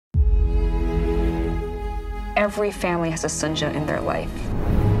Every family has a Sunja in their life.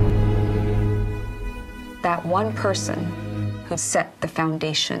 That one person who set the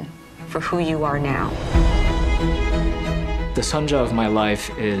foundation for who you are now. The Sunja of my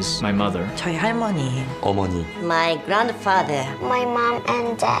life is my mother. 저희 할머니. 어머니. My grandfather. My mom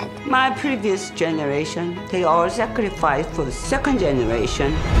and dad. My previous generation, they all sacrificed for the second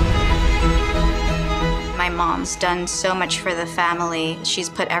generation. My mom's done so much for the family. She's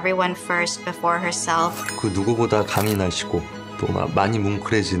put everyone first before herself. 그 누구보다 강인하시고 또 많이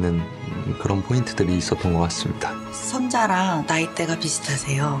뭉클해지는 그런 포인트들이 있었던 것 같습니다. 선자랑 나이대가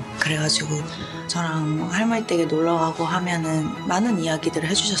비슷하세요. 그래가지고 저랑 할머니 댁에 놀러가고 하면은 많은 이야기들을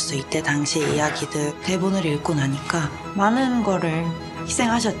해주셨어요. 이때 당시의 이야기들 대본을 읽고 나니까 많은 거를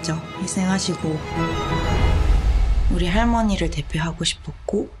희생하셨죠. 희생하시고 우리 할머니를 대표하고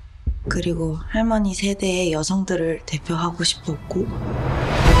싶었고 그리고 할머니 세대의 여성들을 대표하고 싶었고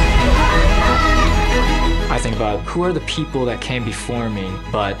I think about who are the people that came before me,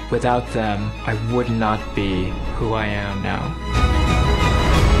 but without them, I would not be who I am now.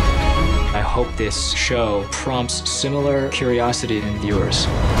 I hope this show prompts similar curiosity in viewers.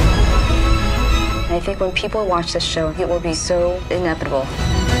 I think when people watch this show, it will be so inevitable.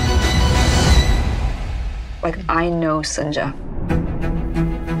 Like, I know Sunja.